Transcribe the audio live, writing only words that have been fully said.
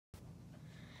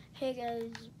Hey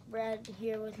guys, Brad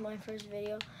here with my first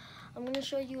video. I'm going to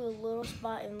show you a little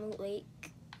spot in Loot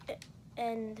Lake,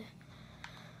 and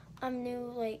I'm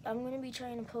new. I'm going to be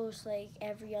trying to post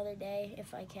every other day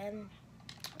if I can.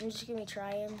 I'm just going to be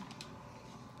trying.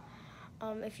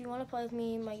 If you want to play with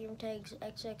me, my game tag's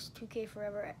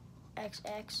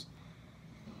XX2KForeverXX.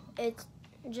 It's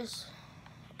just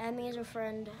add me as a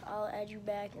friend, I'll add you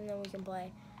back, and then we can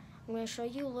play. I'm going to show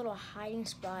you a little hiding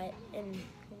spot in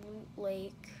Loot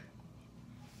Lake.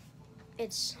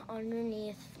 It's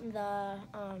underneath the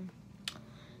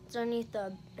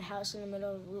house in the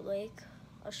middle of Loot Lake.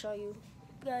 I'll show you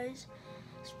guys.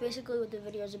 It's basically what the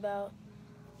video is about.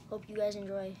 Hope you guys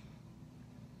enjoy.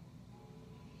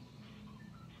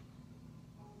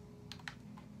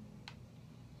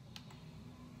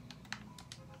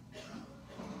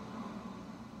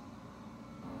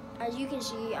 As you can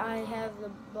see, I have the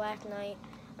Black Knight.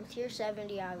 I'm tier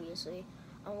 70, obviously.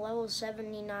 I'm level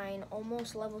 79,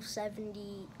 almost level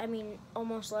 70. I mean,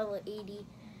 almost level 80.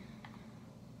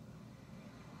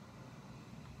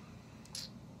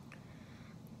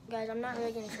 Guys, I'm not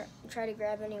really gonna try to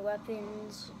grab any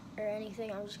weapons or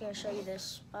anything. I'm just gonna show you this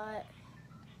spot.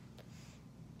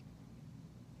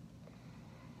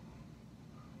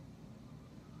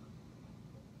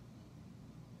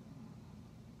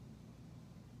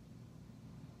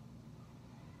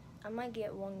 I might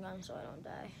get one gun so I don't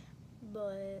die,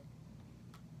 but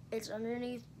it's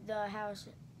underneath the house,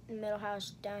 middle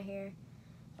house down here,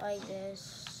 like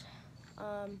this.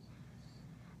 I'm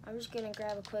just gonna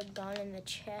grab a quick gun in the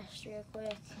chest real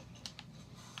quick.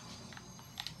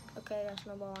 Okay, that's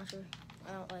snowball launcher.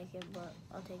 I don't like it, but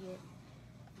I'll take it.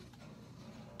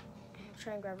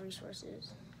 Try and grab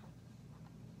resources.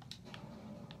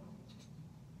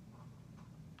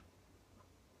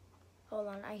 Hold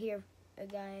on, I hear a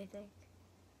guy, I think.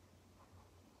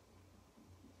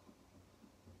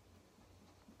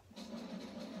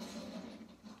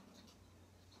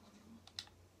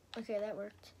 Okay, that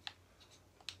worked.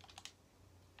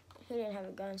 He didn't have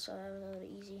a gun, so that was a little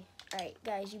easy. Alright,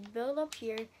 guys, you build up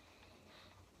here.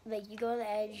 You go to the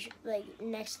edge,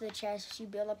 next to the chest, you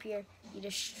build up here, you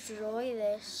destroy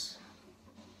this,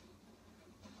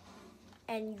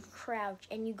 and you crouch,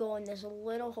 and you go in this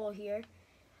little hole here.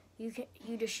 You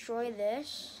destroy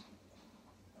this.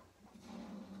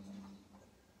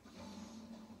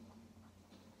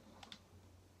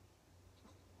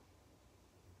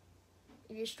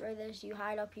 You destroy this, you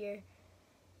hide up here.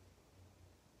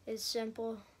 It's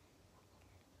simple.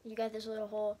 You got this little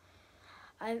hole.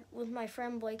 With my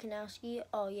friend Blake Kanowski.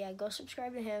 Oh yeah, go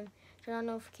subscribe to him. Turn on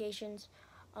notifications.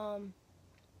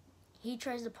 He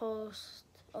tries to post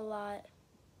a lot.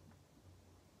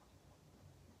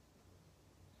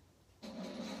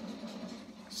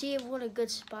 See what a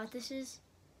good spot this is?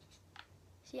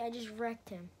 See, I just wrecked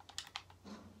him.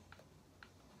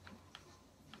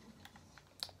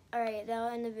 Alright, that'll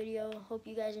end the video. Hope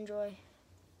you guys enjoy.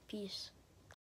 Peace.